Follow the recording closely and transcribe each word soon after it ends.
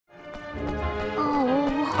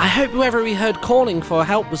I hope whoever we heard calling for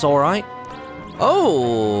help was alright.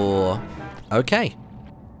 Oh, okay.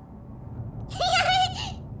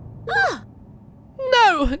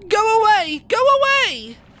 No, go away, go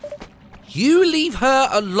away! You leave her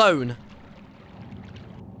alone.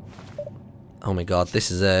 Oh my god, this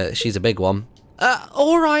is she's a big one.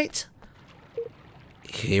 Alright.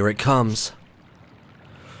 Here it comes.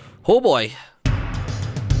 Oh boy.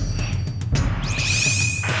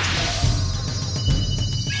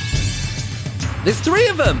 There's 3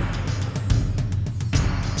 of them!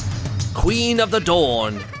 Queen of the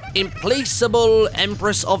Dawn. Implacable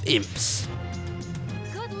Empress of Imps.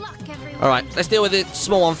 Good luck, everyone. Alright, let's deal with the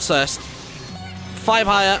small one first. 5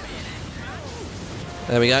 higher.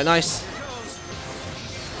 There we go, nice.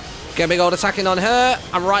 Get a big old attacking on her.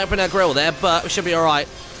 I'm right up in her grill there, but we should be alright.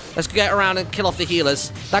 Let's get around and kill off the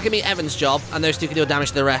healers. That can be Evan's job, and those 2 can deal damage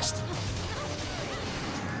to the rest.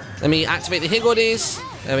 Let me activate the Higgledies.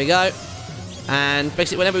 There we go. And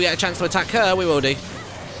basically, whenever we get a chance to attack her, we will do.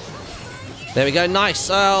 There we go, nice.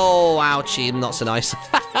 Oh, ouchie, not so nice.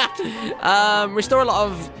 Restore a lot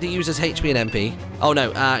of the user's HP and MP. Oh,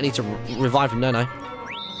 no, I need to revive him, don't I?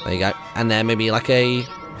 There you go. And then maybe like a...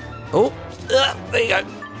 Oh, there you go.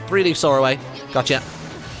 3-leaf saw away. Gotcha.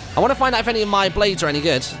 I want to find out if any of my blades are any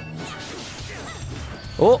good.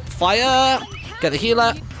 Oh, fire. Get the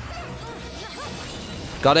healer.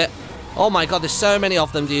 Got it. Oh my god, there's so many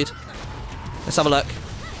of them, dude. Let's have a look.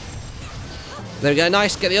 There we go,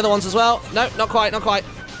 nice. Get the other ones as well. No, not quite, not quite.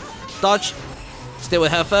 Dodge. Let's deal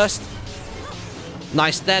with her first.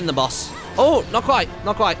 Nice, then the boss. Oh, not quite,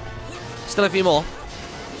 not quite. Still a few more.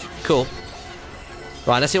 Cool.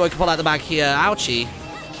 Right, let's see what we can pull out the bag here. Ouchie.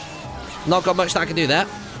 Not got much that I can do there.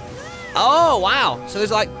 Oh, wow. So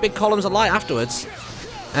there's like big columns of light afterwards.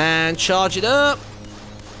 And charge it up.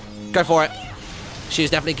 Go for it.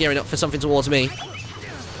 She's definitely gearing up for something towards me.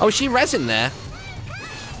 Oh, is she resin there?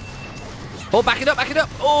 Oh, back it up, back it up.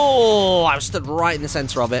 Oh, I stood right in the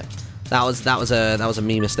center of it. That was a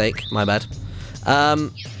me mistake. My bad.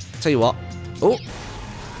 Tell you what. Oh,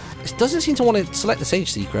 it doesn't seem to want to select the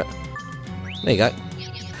Sage Secret. There you go.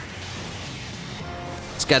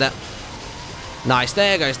 Let's get it. Nice.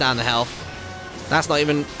 There goes down the health. That's not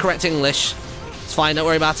even correct English. It's fine. Don't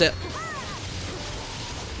worry about it.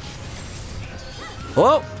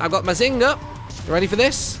 Oh, I've got my zing up. You ready for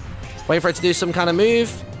this? Wait for it to do some kind of move.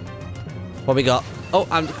 What we got? Oh,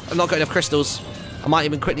 I'm not got enough crystals. I might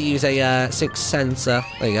even quickly use a 6th sensor.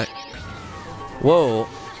 There you go. Whoa.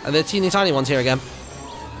 And the teeny tiny ones here again.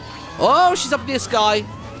 Oh, she's up in the sky.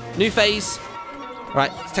 New phase.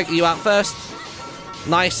 Right, let's take you out first.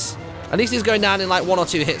 Nice. At least he's going down in like 1 or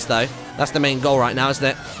 2 hits though. That's the main goal right now, isn't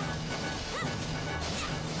it?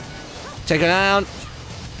 Take her down.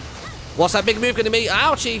 What's that big move going to be?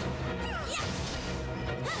 Ouchie.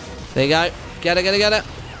 There you go. Get it, get it, get it.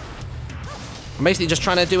 I'm basically just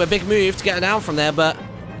trying to do a big move to get her down from there, but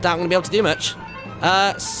doubt I'm going to be able to do much.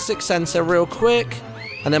 6th sensor real quick.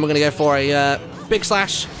 And then we're going to go for a big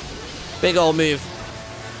slash. Big old move.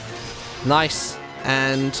 Nice.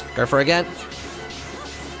 And go for it again.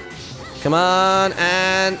 Come on.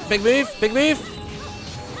 And big move, big move.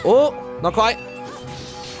 Oh, not quite.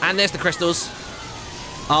 And there's the crystals.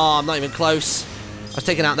 Oh, I'm not even close. I was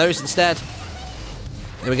taking out those instead.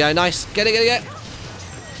 There we go, nice. Get it, get it, get it.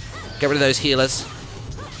 Get rid of those healers.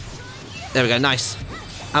 There we go, nice.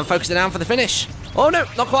 I'm focusing down for the finish. Oh no,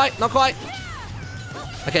 not quite, not quite.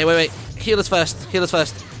 Okay, wait, wait. Healers first, healers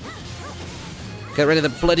first. Get rid of the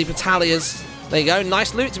bloody battalions. There you go,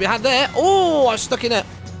 nice loot to be had there. Oh, I was stuck in it.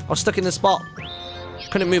 I was stuck in the spot.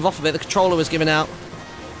 Couldn't move off of it, the controller was giving out.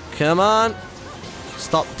 Come on.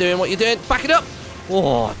 Stop doing what you're doing. Back it up.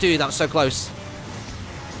 Oh, dude, that was so close.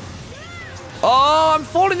 Oh, I'm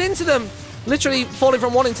falling into them. Literally falling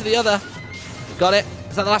from one into the other. Got it.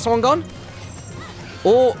 Is that the last one gone?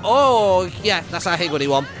 Oh, oh, yeah, that's our Higgledy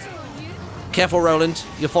one. Careful, Roland.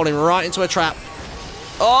 You're falling right into a trap.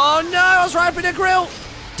 Oh, no, I was right up in the grill.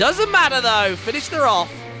 Doesn't matter, though. Finished her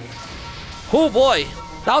off. Oh, boy.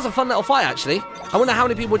 That was a fun little fight, actually. I wonder how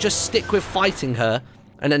many people just stick with fighting her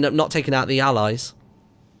and end up not taking out the allies.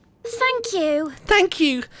 Thank you. Thank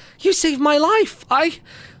you. You saved my life.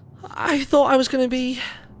 I thought I was going to be...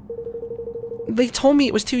 They told me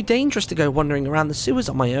it was too dangerous to go wandering around the sewers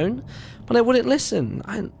on my own, but I wouldn't listen.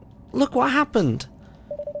 Look what happened.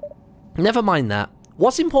 Never mind that.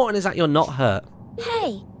 What's important is that you're not hurt.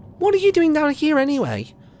 Hey. What are you doing down here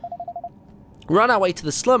anyway? We're on our way to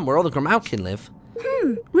the slum where all the Grimalkin live.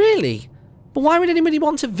 Really? But why would anybody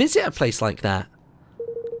want to visit a place like that?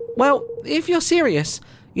 Well, if you're serious,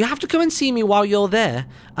 you have to come and see me while you're there.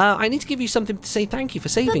 I need to give you something to say thank you for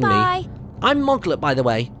saving me. Bye-bye. I'm Moglet, by the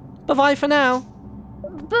way. Bye-bye for now.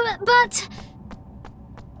 But...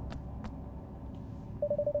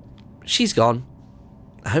 She's gone.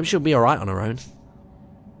 I hope she'll be alright on her own.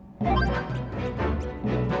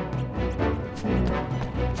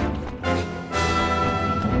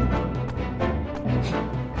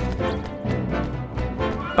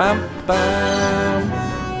 Bam, bam.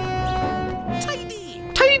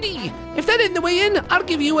 Tidy! If that ain't the way in, I'll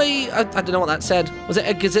give you I don't know what that said. Was it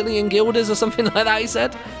a gazillion guilders or something like that he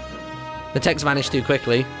said? The text vanished too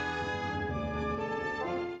quickly.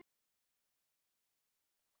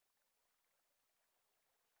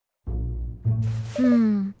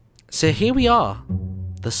 So here we are.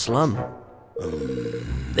 The slum.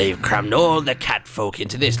 They've crammed all the catfolk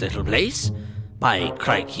into this little place. By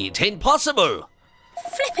crikey, it ain't possible.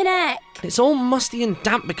 Flippin' heck! It's all musty and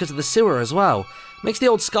damp because of the sewer as well. Makes the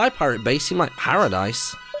old Sky Pirate base seem like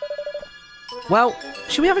paradise. Well,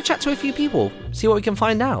 should we have a chat to a few people? See what we can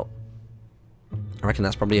find out? I reckon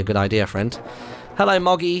that's probably a good idea, friend. Hello,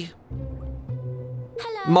 Moggy.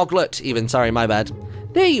 Hello. Moglet, even. Sorry, my bad.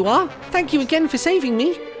 There you are. Thank you again for saving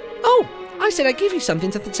me. Oh, I said I'd give you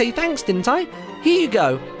something to say thanks, didn't I? Here you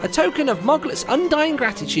go. A token of Moglet's undying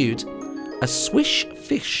gratitude. A swish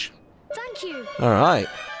fish. Thank you. Alright.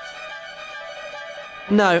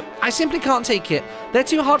 No, I simply can't take it. They're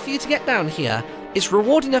too hard for you to get down here. It's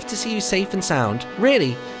reward enough to see you safe and sound.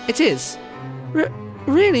 Really, it is.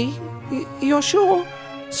 Really? You're sure?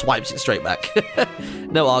 Swipes it straight back.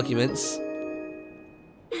 No arguments.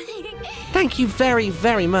 Thank you very,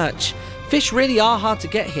 very much. Fish really are hard to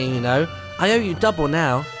get here, you know. I owe you double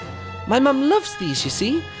now. My mum loves these, you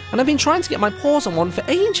see, and I've been trying to get my paws on one for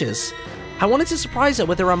ages. I wanted to surprise her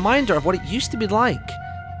with a reminder of what it used to be like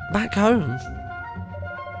back home.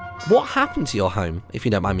 What happened to your home, if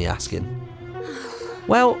you don't mind me asking?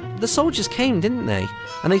 Well, the soldiers came, didn't they?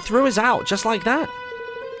 And they threw us out just like that.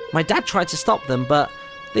 My dad tried to stop them, but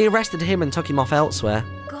they arrested him and took him off elsewhere.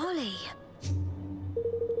 Golly.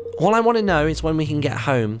 All I want to know is when we can get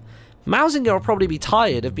home. Mausinger will probably be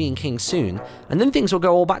tired of being king soon, and then things will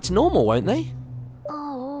go all back to normal, won't they?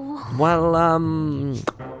 Oh. Well,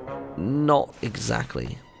 not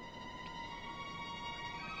exactly.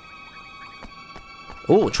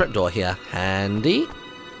 Oh, trapdoor here. Handy.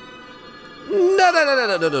 No.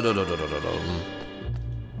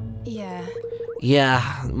 Yeah.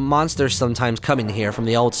 Yeah, monsters sometimes come in here from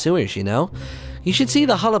the old sewers, you know? You should see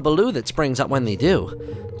the hullabaloo that springs up when they do.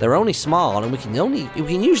 They're only small, and we can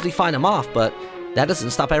usually find them off, but that doesn't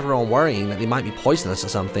stop everyone worrying that they might be poisonous or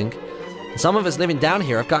something. Some of us living down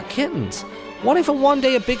here have got kittens. What if one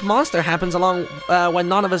day a big monster happens along when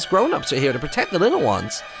none of us grown-ups are here to protect the little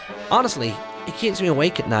ones? Honestly, it keeps me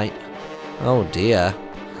awake at night. Oh dear.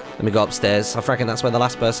 Let me go upstairs. I reckon that's where the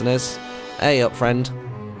last person is. Hey up, friend.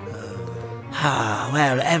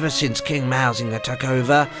 Well, ever since King Mausinger took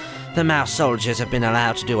over, the mouse soldiers have been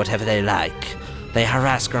allowed to do whatever they like. They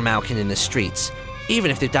harass Grimalkin in the streets,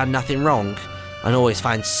 even if they've done nothing wrong, and always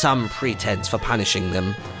find some pretense for punishing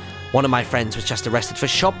them. One of my friends was just arrested for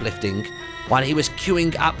shoplifting while he was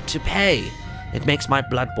queuing up to pay. It makes my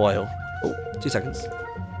blood boil. Oh, 2 seconds.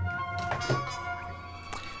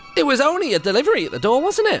 It was only a delivery at the door,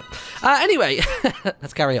 wasn't it? Anyway,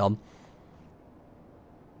 let's carry on.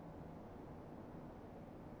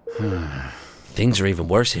 Things are even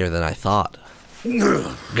worse here than I thought.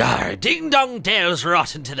 Gar, ding-dong dells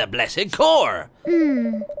rotten to the blessed core!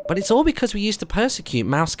 But it's all because we used to persecute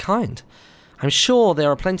Mousekind. I'm sure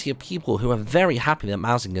there are plenty of people who are very happy that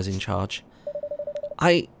Mausinger's in charge.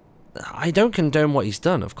 I don't condone what he's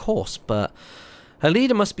done, of course, but a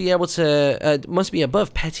leader must be able to, must be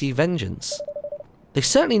above petty vengeance. There's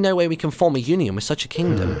certainly no way we can form a union with such a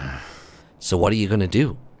kingdom. So what are you gonna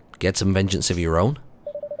do? Get some vengeance of your own?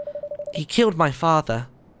 He killed my father,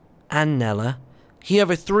 and Nella. He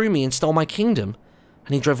overthrew me and stole my kingdom,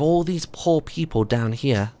 and he drove all these poor people down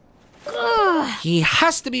here. Ugh. He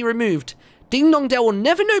has to be removed. Ding Dong Dell will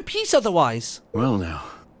never know peace otherwise. Well now.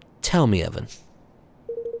 Tell me, Evan.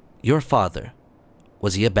 Your father,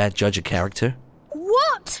 was he a bad judge of character?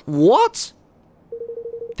 What? What?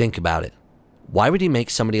 Think about it. Why would he make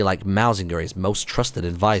somebody like Mausinger his most trusted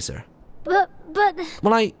advisor? But...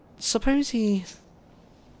 Well, I suppose he...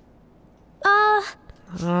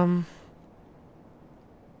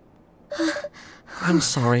 I'm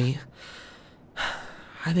sorry.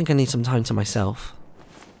 I think I need some time to myself.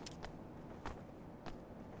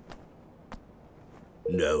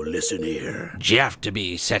 No, listen here. D'ye have to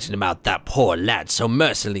be setting about that poor lad so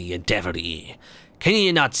mercilessly and devilly? Can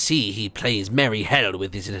ye not see he plays merry hell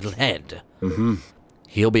with his little head?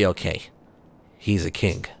 He'll be okay. He's a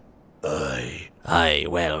king. Aye. Aye,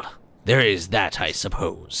 well, There is that, I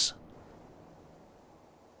suppose.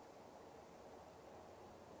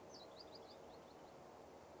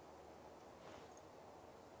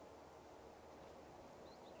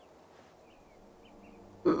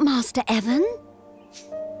 Master Evan?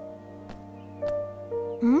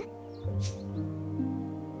 Hmm?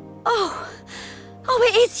 Oh,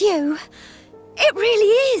 it is you. It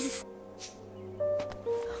really is.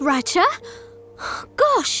 Ratcha?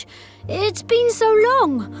 Gosh, it's been so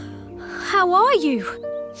long. How are you?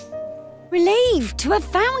 Relieved to have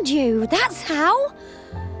found you, that's how.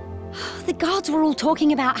 The guards were all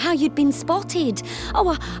talking about how you'd been spotted.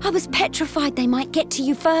 Oh, I was petrified they might get to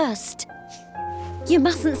you first. You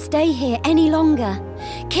mustn't stay here any longer.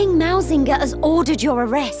 King Mausinger has ordered your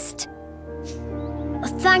arrest.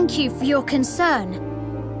 Thank you for your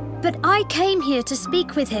concern. But I came here to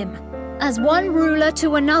speak with him, as one ruler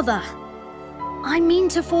to another. I mean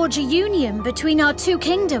to forge a union between our two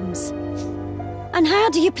kingdoms. And how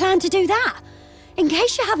do you plan to do that? In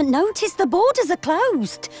case you haven't noticed, the borders are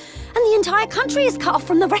closed, and the entire country is cut off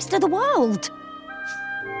from the rest of the world.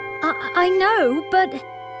 I know, but...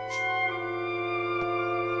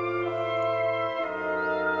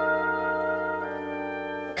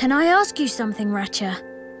 Can I ask you something, Ratcha?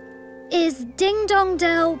 Is Ding Dong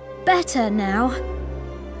Dell better now?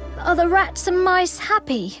 Are the rats and mice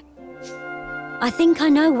happy? I think I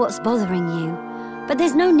know what's bothering you, but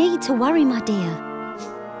there's no need to worry, my dear.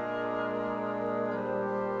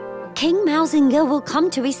 King Mausinger will come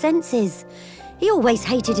to his senses. He always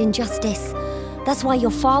hated injustice. That's why your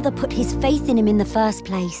father put his faith in him in the first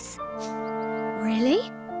place. Really?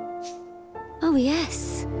 Oh,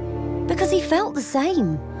 yes. Because he felt the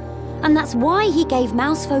same. And that's why he gave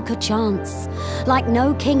Mousefolk a chance, like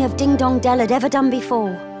no king of Ding Dong Dell had ever done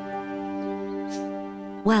before.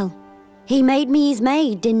 Well, he made me his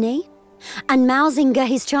maid, didn't he? And Mausinger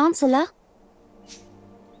his chancellor.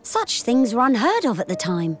 Such things were unheard of at the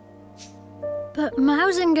time. But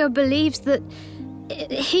Mausinger believes that...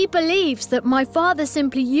 He believes that my father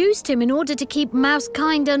simply used him in order to keep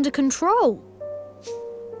Mousekind under control.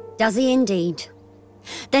 Does he indeed?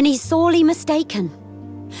 Then he's sorely mistaken.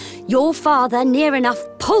 Your father, near enough,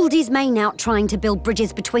 pulled his mane out trying to build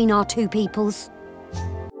bridges between our two peoples.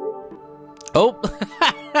 Oh,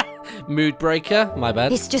 mood breaker, my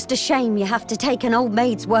bad. It's just a shame you have to take an old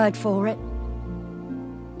maid's word for it.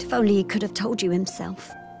 If only he could have told you himself.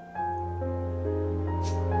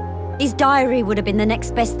 His diary would have been the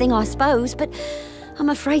next best thing, I suppose, but I'm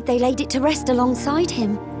afraid they laid it to rest alongside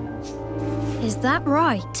him. Is that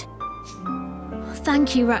right?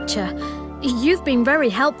 Thank you, Ratcha. You've been very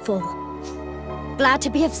helpful. Glad to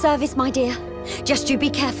be of service, my dear. Just you be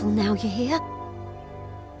careful now, you hear?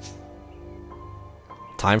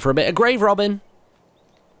 Time for a bit of grave robbing.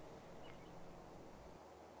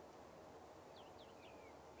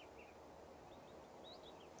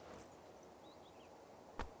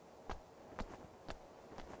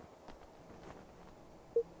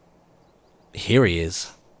 Here he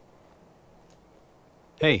is.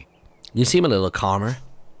 Hey. You seem a little calmer.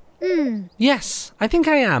 Yes, I think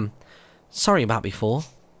I am. Sorry about before.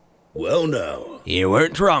 Well, now. You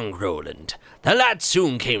weren't wrong, Roland. The lad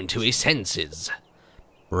soon came to his senses.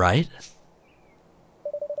 Right?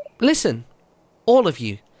 Listen, all of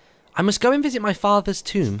you. I must go and visit my father's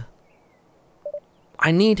tomb.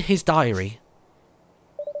 I need his diary.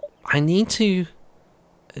 I need to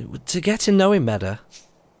get to know him better.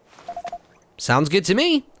 Sounds good to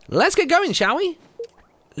me. Let's get going, shall we?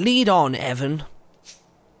 Lead on, Evan.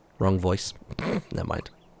 Wrong voice. Never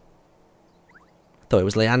mind. Thought it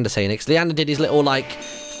was Leander saying it, 'cause Leander did his little, like,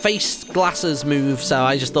 face glasses move, so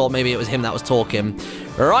I just thought maybe it was him that was talking.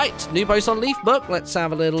 Right, new post on Leaf Book. Let's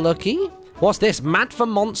have a little looky. What's this? Mad for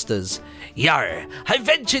Monsters. Yar, I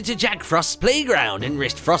ventured to Jack Frost's playground and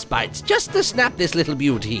risked frostbites just to snap this little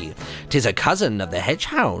beauty. 'Tis a cousin of the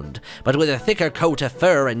hedgehound, but with a thicker coat of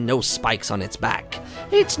fur and no spikes on its back.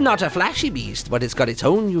 It's not a flashy beast, but it's got its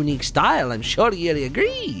own unique style, I'm sure you'll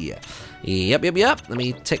agree. Yep. Let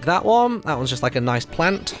me tick that one. That one's just like a nice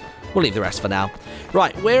plant. We'll leave the rest for now.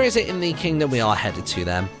 Right, where is it in the kingdom we are headed to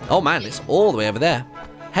then? Oh man, it's all the way over there.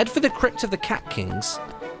 Head for the Crypt of the Cat Kings.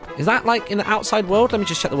 Is that like in the outside world? Let me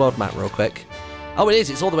just check the world map real quick. Oh, it is.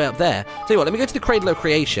 It's all the way up there. Tell you what, let me go to the Cradle of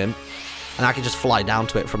Creation, and I can just fly down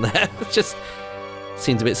to it from there. It just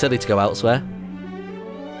seems a bit silly to go elsewhere.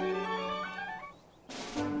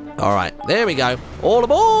 All right, there we go. All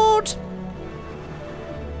aboard!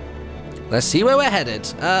 Let's see where we're headed.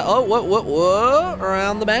 Whoa,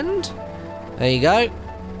 around the bend. There you go.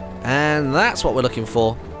 And that's what we're looking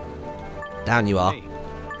for. Down you are. Hey.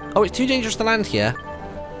 Oh, it's too dangerous to land here.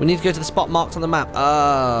 We need to go to the spot marked on the map.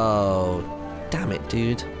 Oh, damn it,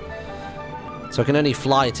 dude. So I can only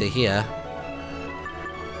fly to here.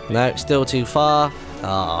 No, still too far.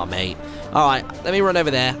 Oh, mate. Alright, let me run over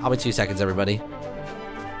there. I'll be 2 seconds, everybody.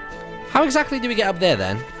 How exactly do we get up there,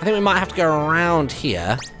 then? I think we might have to go around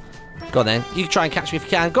here. Go on, then. You can try and catch me if you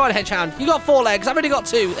can. Go on, Hedgehound. You got 4 legs. I've only got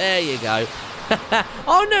 2. There you go.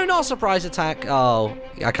 Oh, no, not a surprise attack. Oh,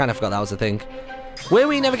 I kind of forgot that was a thing. Will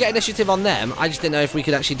we never get initiative on them? I just didn't know if we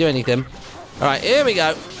could actually do anything. Alright, here we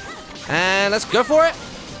go. And let's go for it.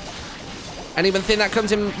 Anything that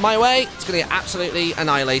comes in my way, it's going to get absolutely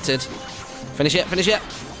annihilated. Finish it, finish it.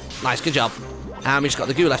 Nice, good job. And we just got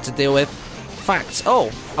the goo left to deal with. Facts.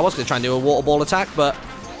 Oh, I was going to try and do a water ball attack, but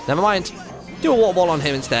never mind. Do a water ball on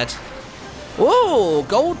him instead. Whoa,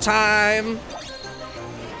 gold time.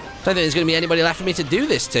 Don't think there's going to be anybody left for me to do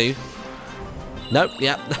this to. Nope,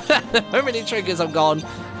 yep. So many triggers have gone.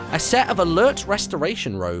 A set of alert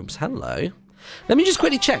restoration robes. Hello. Let me just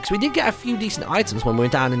quickly check. So we did get a few decent items when we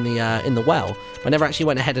were down in the well. But I never actually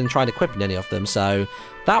went ahead and tried equipping any of them. So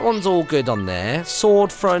that one's all good on there.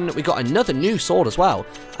 Sword front. We got another new sword as well.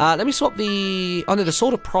 Let me swap the... Oh no, the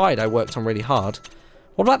Sword of Pride I worked on really hard.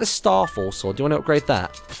 What about the Starfall sword? Do you want to upgrade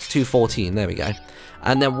that? It's 214. There we go.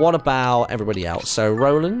 And then what about everybody else? So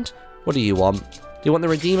Roland, what do you want? Do you want the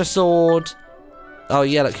Redeemer sword? Oh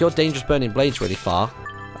yeah, look, your Dangerous Burning Blade's really far.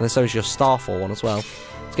 And then so is your Starfall one as well.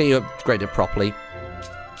 Let's get you upgraded properly.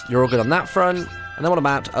 You're all good on that front. And then what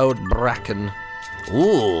about Old Bracken?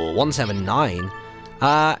 Ooh, 179.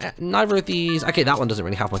 Neither of these... Okay, that one doesn't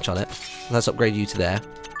really have much on it. Let's upgrade you to there.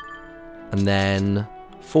 And then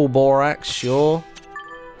full borax, sure.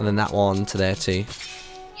 And then that one to there too.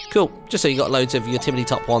 Cool. Just so you got loads of your Tibbity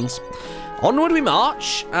top ones. Onward we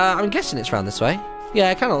march. I'm guessing it's around this way. Yeah,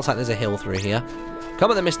 it kind of looks like there's a hill through here. Come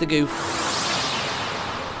on then, Mr. Goo.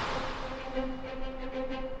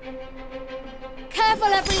 Careful,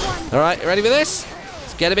 everyone. Alright, you ready for this?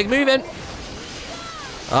 Let's get a big move in.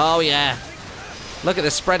 Oh, yeah. Look at the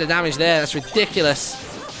spread of damage there. That's ridiculous.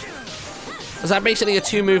 Was that basically a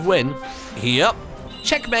 2-move win? Yup.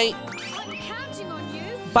 Checkmate. I'm counting on you.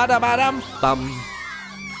 Ba-da-ba-dum-bum.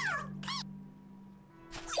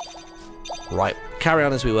 Right, carry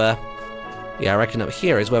on as we were. Yeah, I reckon up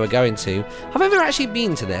here is where we're going to. Have I ever actually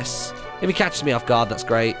been to this? If he catches me off guard, that's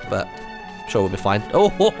great, but I'm sure we'll be fine. Oh,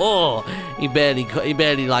 ho, ho. He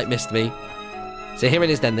barely like missed me. So here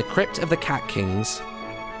it is then, the Crypt of the Cat Kings.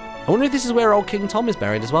 I wonder if this is where old King Tom is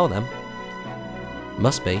buried as well then.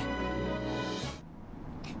 Must be.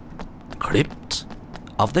 Crypt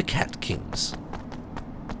of the Cat Kings.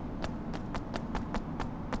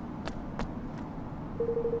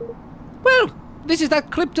 Well, this is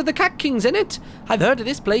that Crypt of the Cat Kings, isn't it? I've heard of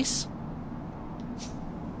this place.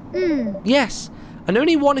 Yes, and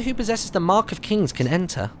only one who possesses the Mark of Kings can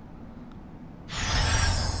enter.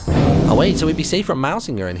 Oh wait, so we'd be safe from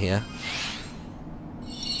Mousinger in here.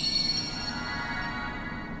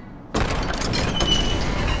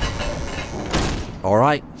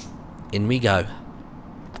 Alright, in we go.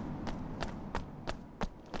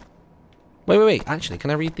 Wait, actually,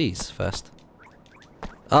 can I read these first?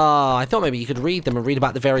 Oh, I thought maybe you could read them and read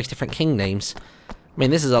about the various different king names. I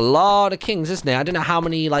mean, this is a lot of kings, isn't it? I don't know how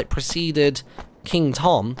many, like, preceded King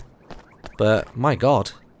Tom, but my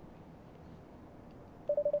god.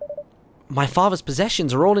 My father's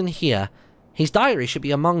possessions are all in here. His diary should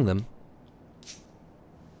be among them.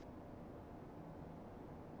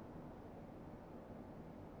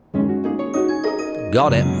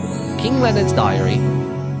 Got it. King Leonhard's diary.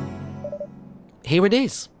 Here it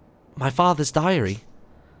is. My father's diary.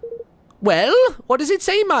 Well, what does it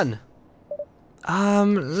say, man?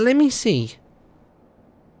 Let me see.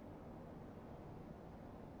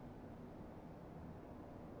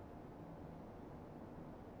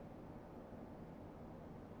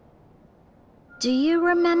 Do you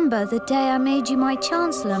remember the day I made you my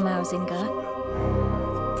Chancellor, Mousinger?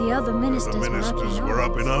 The other ministers, were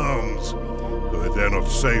up in arms, but they dare not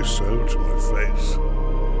say so to my face.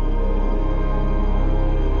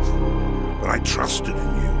 But I trusted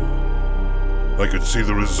in you. I could see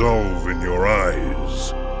the resolve in your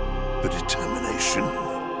eyes, the determination.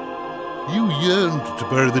 You yearned to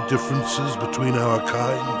bury the differences between our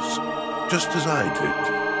kinds, just as I did.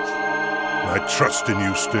 I trust in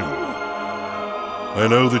you still. I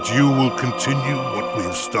know that you will continue what we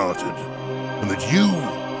have started, and that you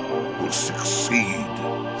will succeed.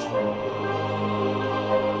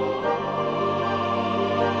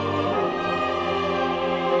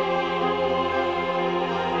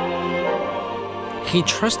 He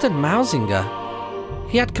trusted Mousinger.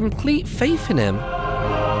 He had complete faith in him.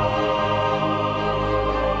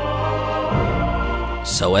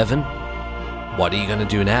 So, Evan, what are you gonna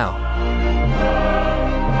do now?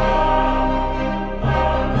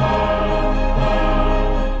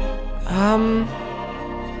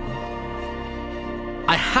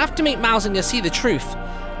 I have to make Mausinger see the truth.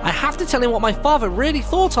 I have to tell him what my father really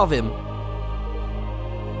thought of him.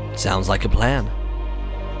 Sounds like a plan.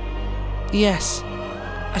 Yes.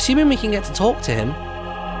 Assuming we can get to talk to him.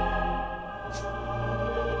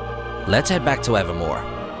 Let's head back to Evermore.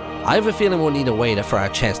 I have a feeling we'll need a waiter for our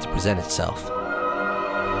chance to present itself.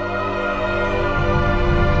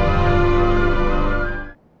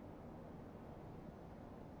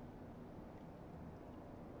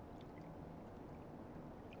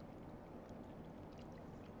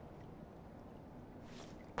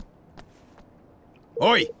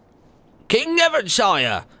 Oi! King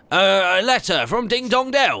Evanshire! A letter from Ding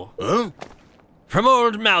Dong Dell. Huh? From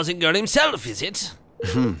old Mausinger himself, is it?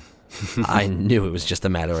 I knew it was just a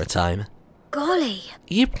matter of time. Golly.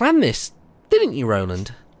 You planned this, didn't you,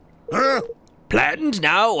 Roland? Huh? Planned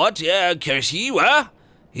now? What? Curse you, huh?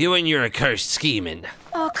 You and your accursed scheming.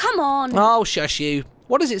 Oh, come on. Oh, shush you.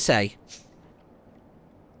 What does it say?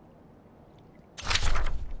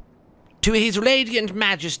 To His Radiant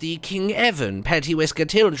Majesty King Evan, Petty Whisker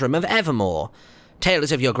Tildrum of Evermore.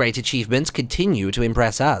 Tales of your great achievements continue to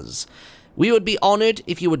impress us. We would be honoured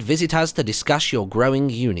if you would visit us to discuss your growing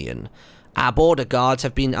union. Our border guards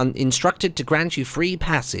have been instructed to grant you free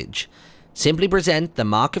passage. Simply present the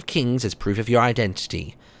Mark of Kings as proof of your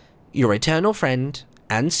identity. Your eternal friend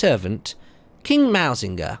and servant, King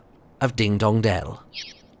Mausinger of Ding Dong Dell.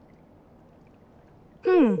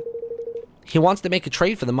 He wants to make a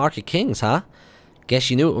trade for the Mark of Kings, huh? Guess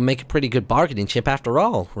you knew it would make a pretty good bargaining chip after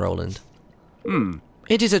all, Roland.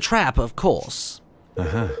 It is a trap, of course.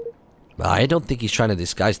 I don't think he's trying to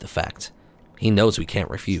disguise the fact. He knows we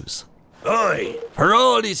can't refuse. Oi! For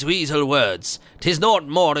all his weasel words, 'tis naught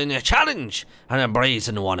more than a challenge, and a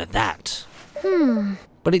brazen one at that.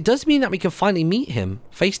 But it does mean that we can finally meet him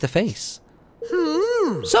face to face.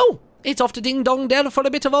 So, it's off to Ding Dong Dell for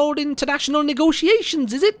a bit of old international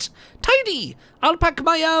negotiations, is it? Tidy! I'll pack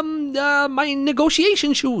my, my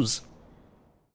negotiation shoes.